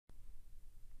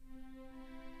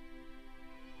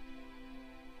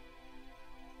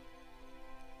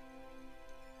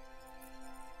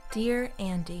Dear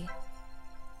Andy,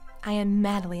 I am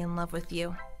madly in love with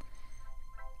you.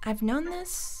 I've known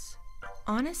this,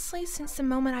 honestly, since the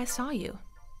moment I saw you.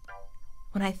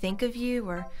 When I think of you,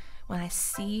 or when I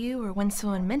see you, or when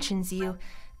someone mentions you,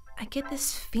 I get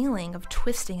this feeling of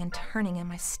twisting and turning in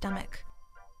my stomach.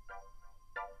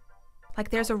 Like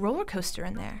there's a roller coaster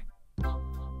in there.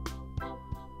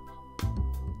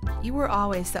 You were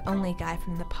always the only guy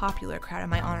from the popular crowd in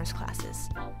my honors classes,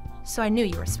 so I knew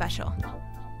you were special.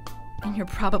 And you're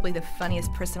probably the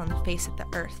funniest person on the face of the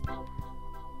earth.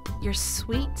 You're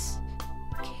sweet,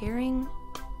 caring,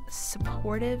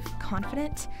 supportive,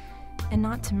 confident, and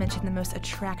not to mention the most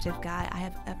attractive guy I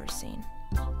have ever seen.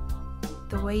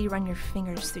 The way you run your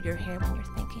fingers through your hair when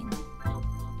you're thinking.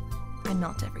 I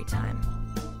melt every time.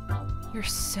 You're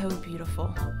so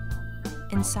beautiful,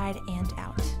 inside and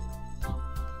out.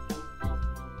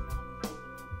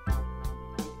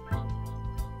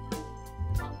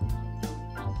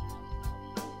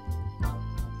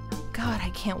 God,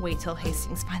 I can't wait till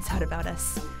Hastings finds out about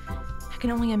us. I can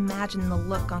only imagine the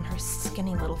look on her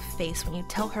skinny little face when you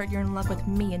tell her you're in love with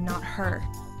me and not her.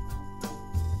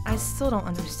 I still don't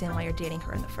understand why you're dating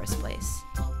her in the first place.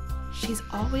 She's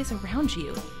always around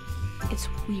you. It's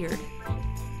weird.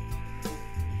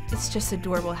 It's just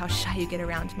adorable how shy you get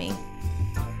around me.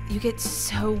 You get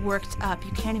so worked up,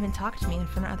 you can't even talk to me in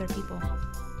front of other people.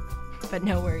 But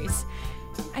no worries.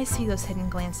 I see those hidden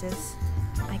glances.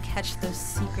 I catch those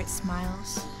secret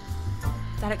smiles.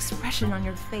 That expression on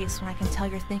your face when I can tell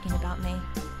you're thinking about me,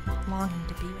 longing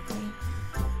to be with me.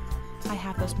 I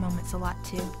have those moments a lot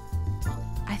too.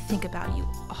 I think about you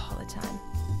all the time.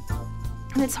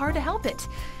 And it's hard to help it.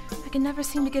 I can never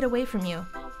seem to get away from you.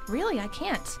 Really, I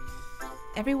can't.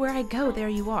 Everywhere I go, there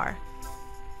you are.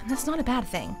 And that's not a bad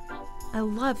thing. I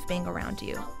love being around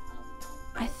you.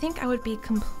 I think I would be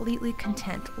completely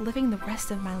content living the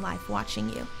rest of my life watching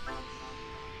you.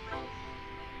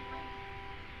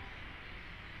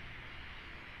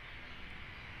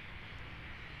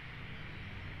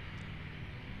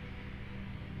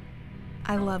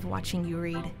 I love watching you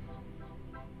read.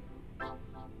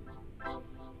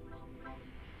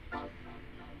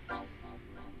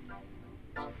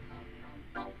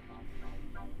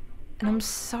 And I'm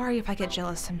sorry if I get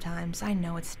jealous sometimes. I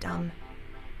know it's dumb.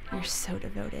 You're so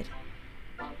devoted.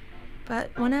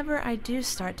 But whenever I do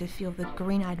start to feel the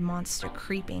green-eyed monster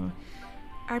creeping,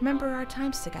 I remember our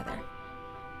times together.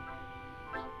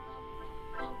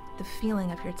 The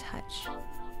feeling of your touch.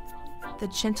 The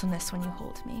gentleness when you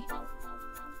hold me.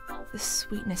 The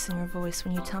sweetness in your voice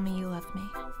when you tell me you love me.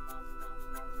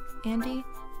 Andy,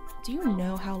 do you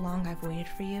know how long I've waited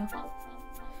for you?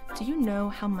 Do you know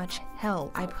how much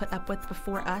hell I put up with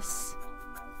before us?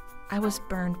 I was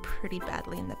burned pretty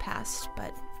badly in the past,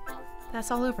 but that's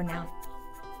all over now.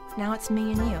 Now it's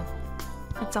me and you.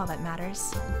 It's all that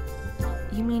matters.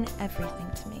 You mean everything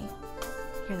to me.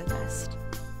 You're the best.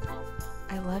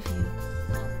 I love you.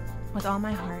 With all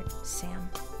my heart, Sam.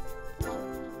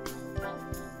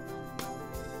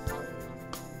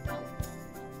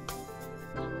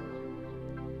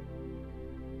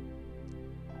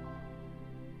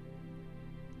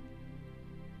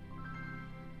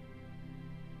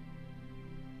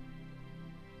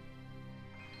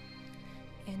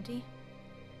 Andy,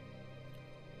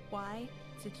 why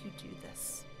did you do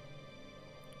this?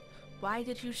 Why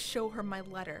did you show her my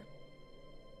letter?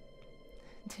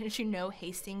 Didn't you know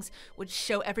Hastings would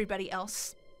show everybody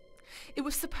else? It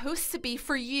was supposed to be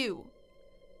for you.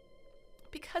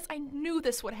 Because I knew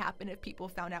this would happen if people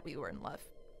found out we were in love.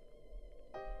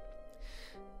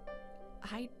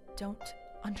 I don't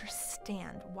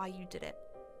understand why you did it.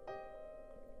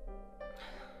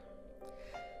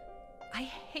 I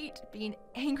hate being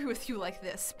angry with you like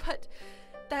this, but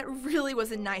that really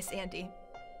wasn't nice, Andy.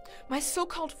 My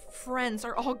so-called friends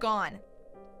are all gone.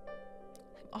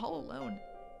 I'm all alone.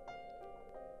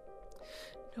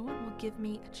 No one will give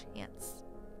me a chance.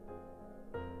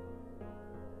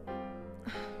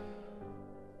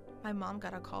 My mom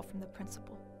got a call from the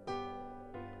principal.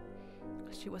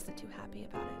 She wasn't too happy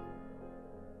about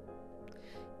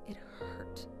it. It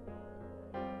hurt.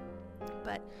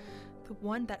 But the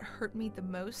one that hurt me the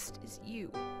most is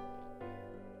you.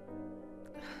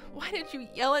 Why did you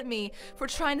yell at me for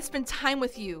trying to spend time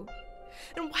with you?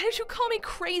 And why did you call me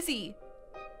crazy?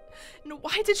 And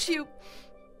why did you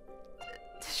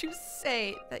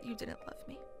say that you didn't love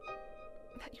me?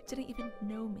 That you didn't even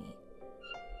know me?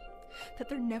 That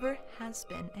there never has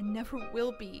been and never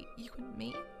will be you and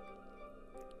me?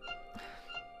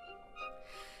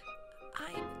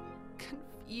 I'm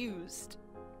confused.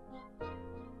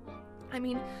 I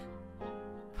mean,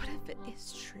 what if it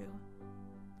is true?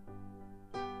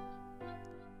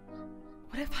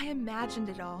 if I imagined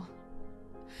it all?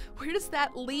 Where does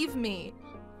that leave me?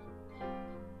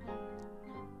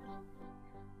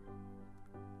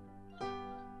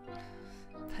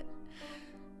 But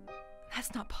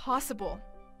that's not possible.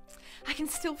 I can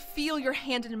still feel your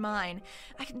hand in mine.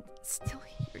 I can still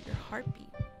hear your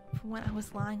heartbeat from when I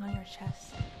was lying on your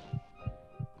chest.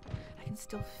 I can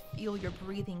still feel your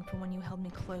breathing from when you held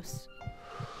me close.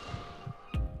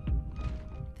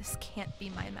 This can't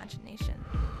be my imagination.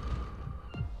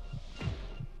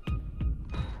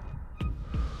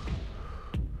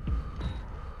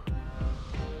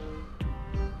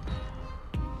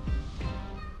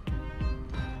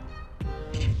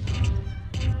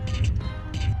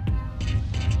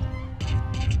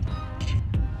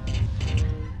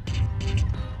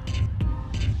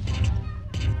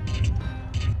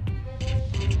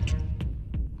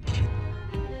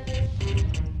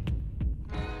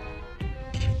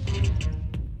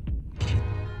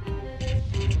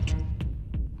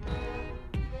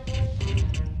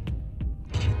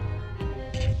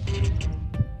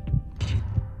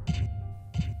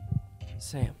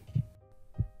 Sam.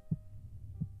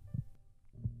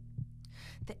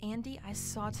 The Andy I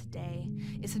saw today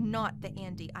is not the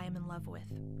Andy I am in love with.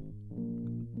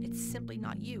 It's simply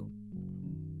not you.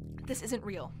 This isn't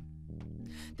real.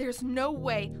 There's no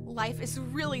way life is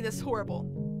really this horrible.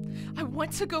 I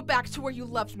want to go back to where you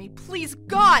loved me. Please,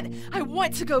 God, I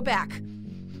want to go back.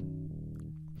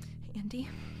 Andy,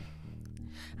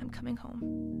 I'm coming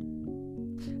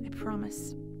home. I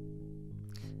promise.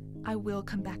 I will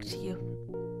come back to you.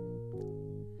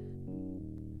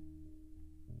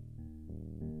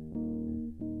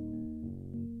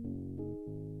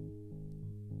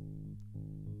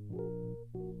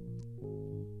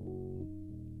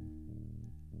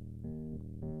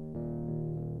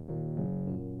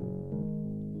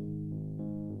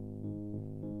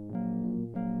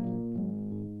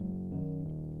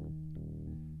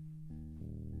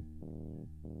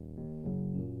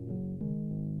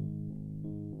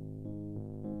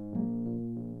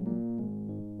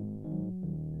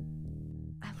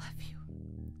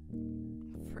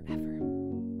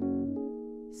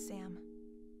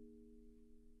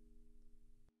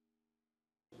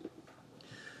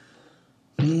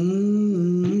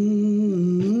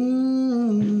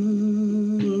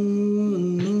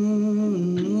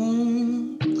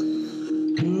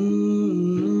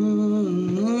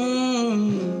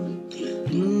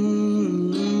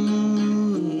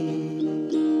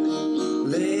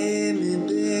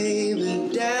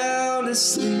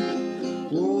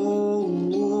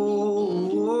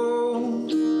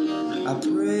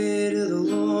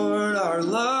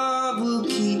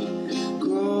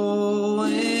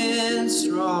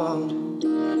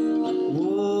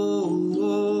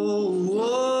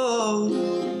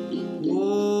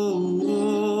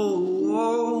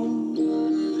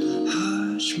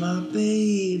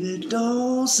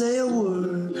 Say a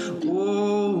word.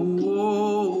 Whoa,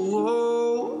 whoa,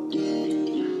 whoa.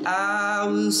 I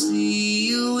will see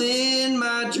you in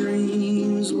my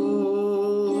dreams. Whoa.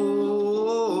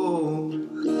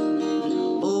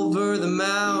 Over the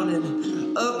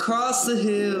mountain, across the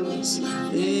hills,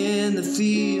 in the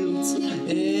fields,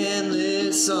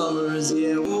 endless summers.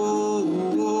 Yeah. Whoa.